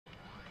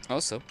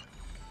Also,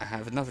 I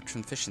have another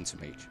confession to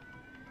make.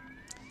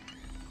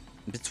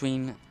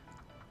 Between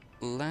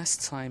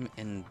last time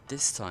and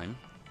this time,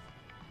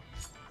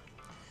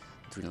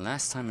 between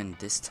last time and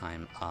this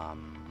time,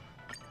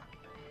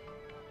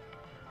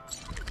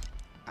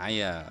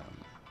 I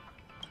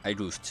I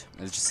goofed.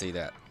 Let's just say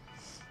that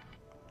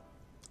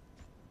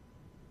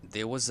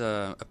there was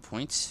a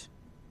point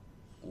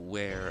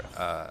where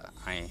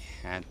I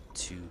had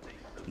to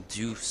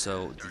do this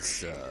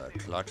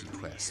clocky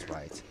quest,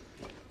 right?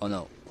 Oh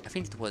no, I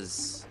think it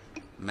was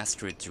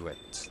Masquerade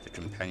Duet, the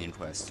companion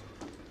quest.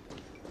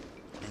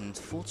 And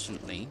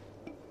fortunately,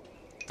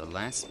 the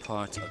last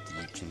part of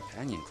the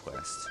companion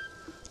quest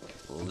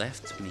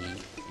left me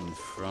in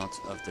front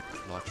of the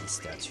clocky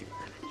statue.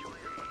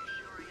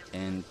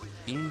 And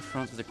being in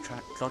front of the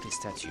clocky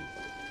statue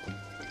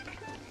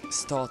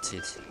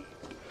started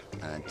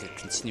the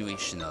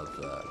continuation of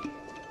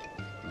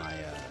my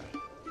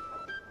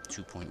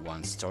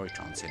 2.1 story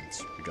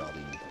content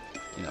regarding,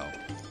 the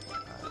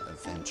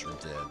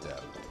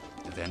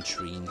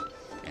Aventurine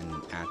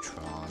and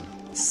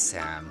Atron,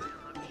 Sam,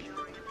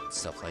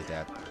 stuff like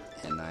that,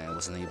 and I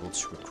wasn't able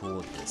to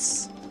record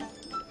this.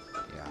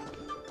 Yeah,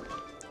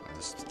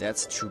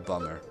 that's a true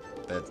bummer,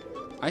 but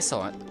I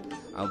saw it.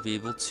 I'll be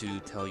able to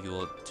tell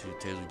you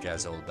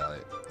guys all about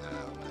it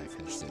when I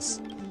finish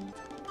this.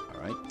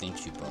 Alright,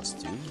 thank you, boss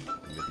dude.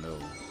 Even though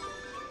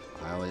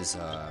I always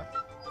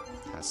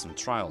had some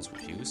trials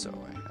with you, so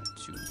I had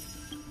to do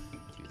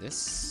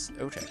this.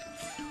 Okay.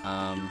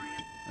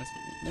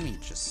 Let me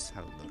just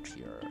have a look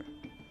here.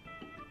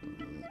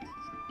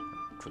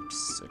 Quick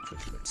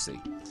look, see.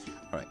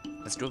 Alright,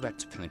 let's go back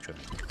to Pinnacle.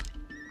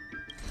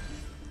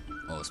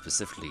 Oh,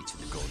 specifically to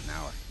the golden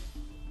hour.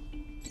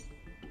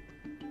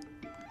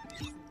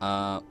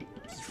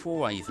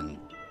 Before I even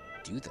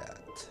do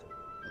that,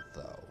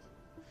 though,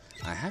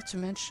 I have to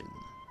mention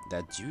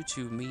that due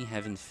to me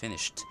having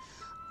finished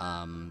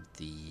all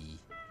the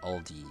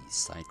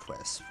side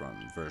quests from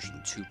version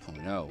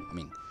 2.0, I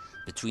mean,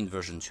 between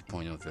version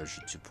 2.0 and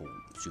version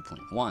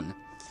 2.1,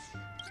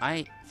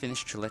 I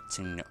finished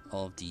collecting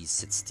all of these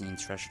 16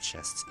 treasure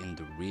chests in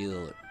the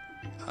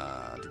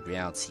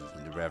reality,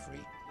 in the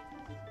Reverie.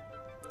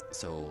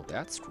 So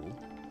that's cool.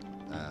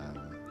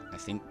 I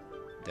think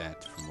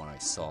that from what I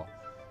saw,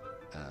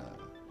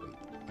 wait,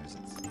 where is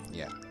it?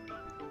 Yeah,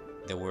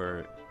 there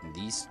were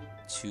these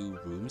two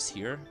rooms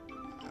here.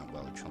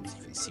 Well, you can't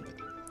even see,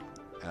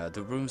 but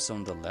the rooms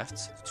on the left,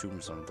 the two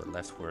rooms on the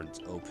left weren't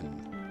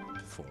open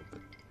before,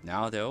 but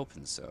now they're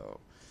open. So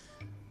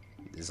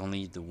there's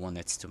only the one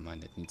next to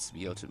mine that needs to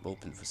be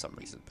open for some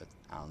reason, but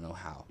I don't know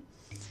how.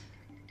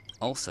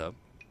 Also,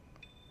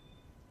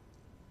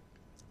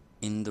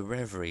 in the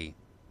Reverie,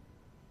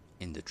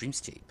 in the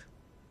Dreamscape,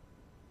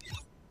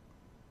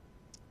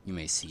 you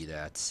may see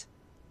that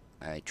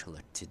I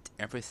collected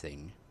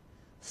everything,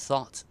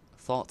 thought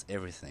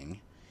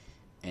everything,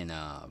 and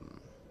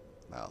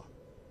well,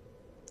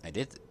 I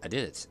did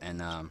it,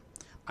 and I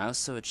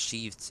also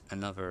achieved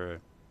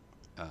another.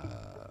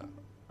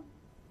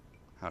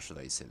 How should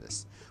I say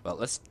this? Well,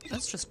 let's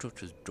just go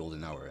to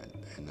golden hour,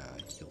 and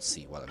you'll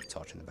see what I'm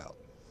talking about.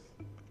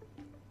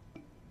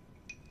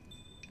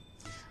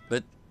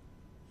 But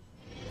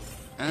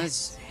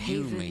as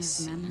you may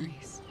see,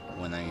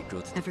 when I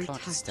go to the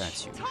clock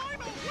statue,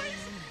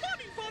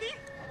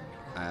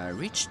 I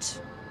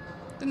reached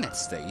the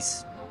next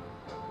phase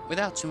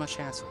without too much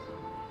hassle.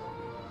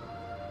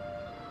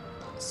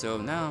 So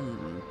now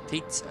I'm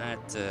peaked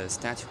at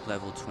statue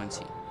level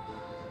 20,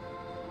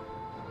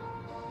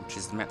 which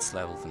is the max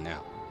level for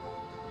now.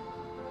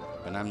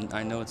 But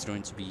I know it's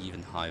going to be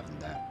even higher than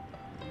that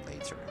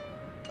later.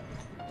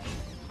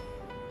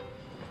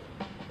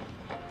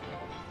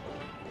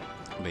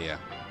 But yeah.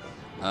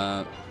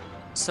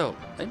 So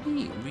let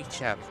me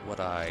recap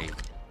what I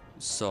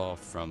saw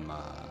from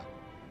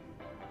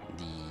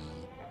the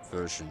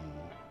version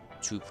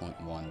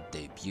 2.1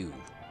 debut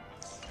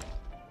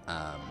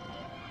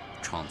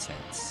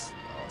content,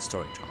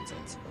 story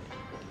content.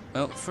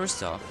 Well,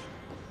 first off,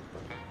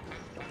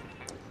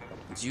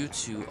 due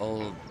to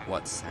all of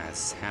what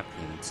has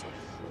happened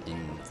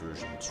in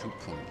version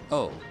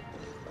 2.0,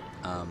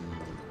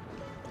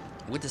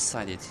 we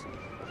decided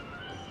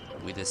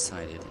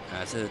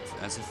as a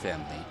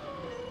family,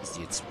 as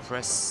the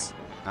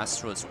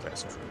Astro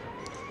Express crew,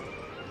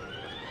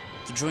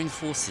 to join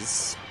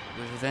forces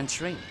with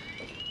Aventurine.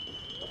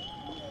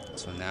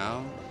 So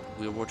now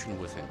we're working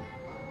with him,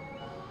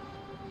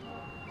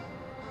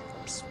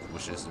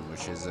 which is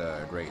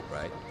great,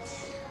 right?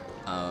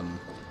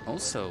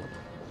 Also,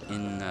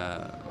 in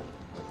the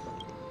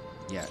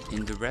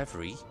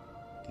Reverie,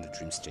 in the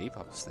Dreamscape,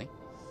 obviously,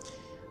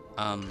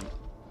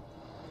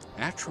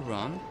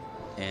 Acheron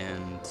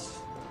and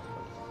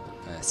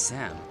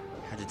Sam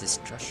had a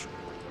discussion,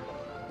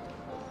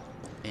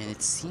 and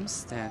it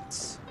seems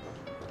that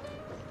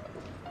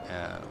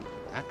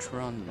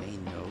Acheron may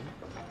know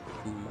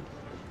who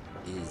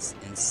is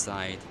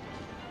inside.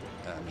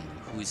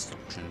 Who is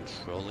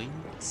controlling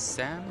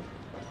Sam?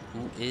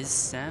 Who is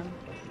Sam?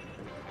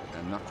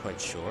 I'm not quite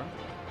sure,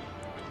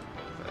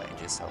 but I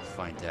guess I'll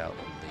find out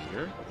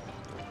later.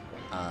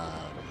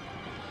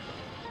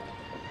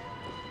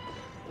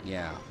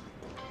 Yeah,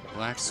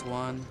 Black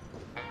Swan.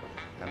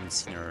 Haven't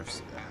seen her.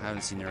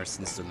 Haven't seen her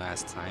since the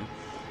last time.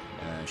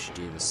 She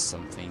gave us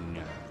something.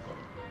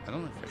 I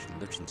don't know if I should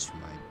look into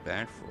my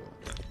bag for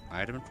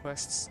item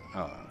requests.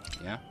 Oh,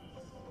 yeah.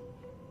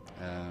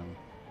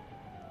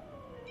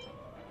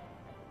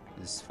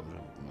 This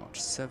photo, March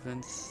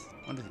 7th.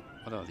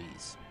 What are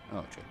these? Oh,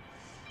 okay.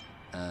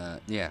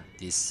 Yeah,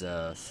 this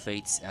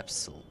Fate's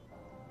episode.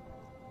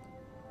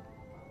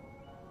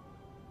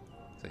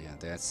 So yeah,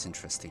 that's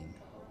interesting.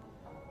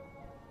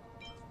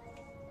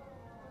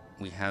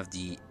 We have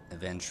the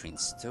Adventuring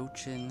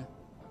Stochin.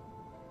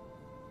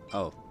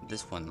 Oh,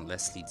 this one,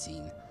 Leslie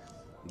Dean.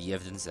 The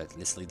evidence that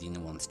Leslie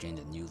Dean once gained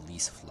a new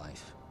lease of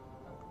life.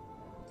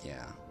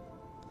 Yeah.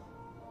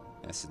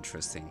 That's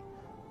interesting.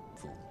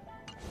 For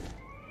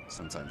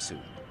sometime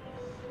soon.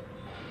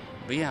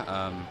 But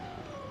yeah,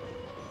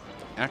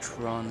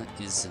 Atron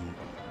is an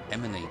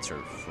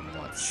emanator from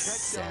what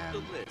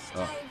Sam...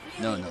 Oh,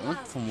 no,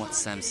 not from what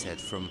Sam said,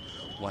 from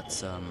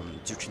what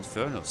Duke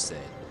Inferno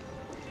said.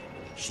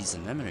 She's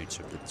an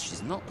emanator, but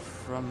she's not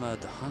from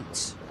the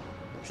hunt.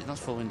 She's not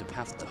following the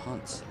path of the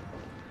hunt.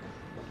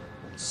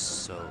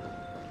 So,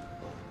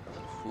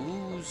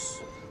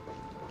 who's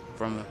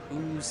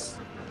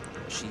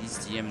she's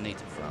the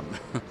emanator from?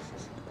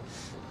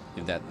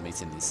 If that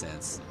makes any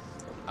sense.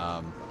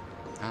 I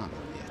don't know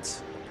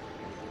yet.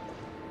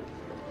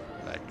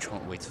 I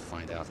can't wait to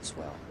find out as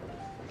well.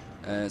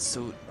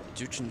 So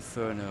Duke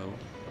Inferno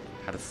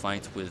had a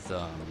fight with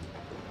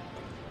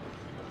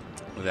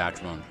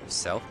Atron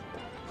himself,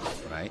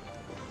 right?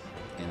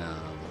 And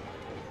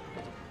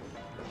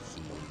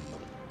he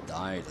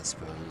died, I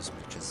suppose,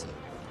 because of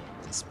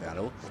this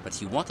battle. But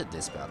he wanted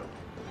this battle.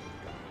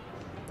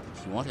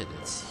 He wanted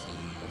it.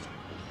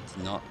 He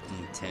did not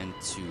intend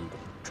to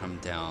come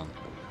down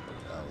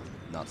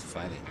not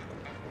fighting.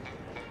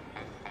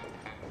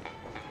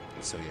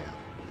 So yeah,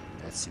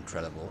 that's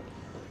incredible.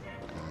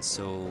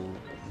 So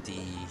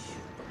the...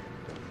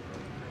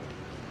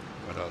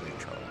 what are they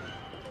called?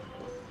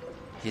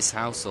 His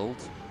household,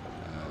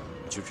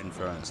 Duke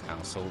Inferno's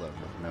household, I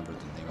don't remember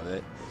the name of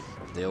it,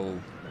 they all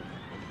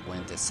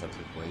went their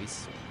separate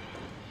ways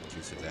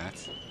due to that.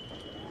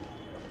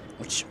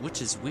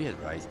 Which is weird,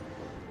 right?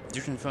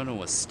 Duke Inferno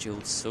was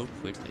killed so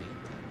quickly.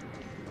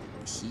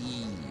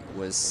 He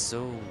was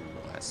so,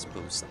 I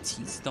suppose,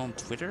 teased on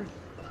Twitter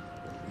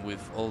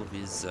with all of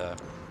his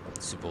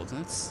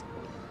subordinates,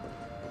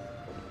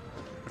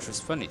 which was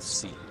funny to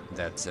see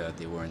that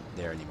they weren't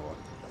there anymore.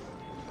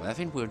 But I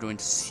think we're going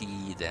to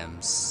see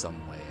them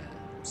somewhere,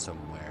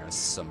 some way, I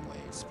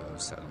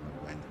suppose. I don't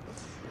know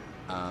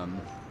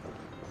when.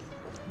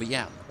 But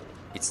yeah,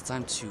 it's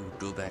time to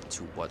go back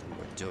to what we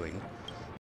were doing.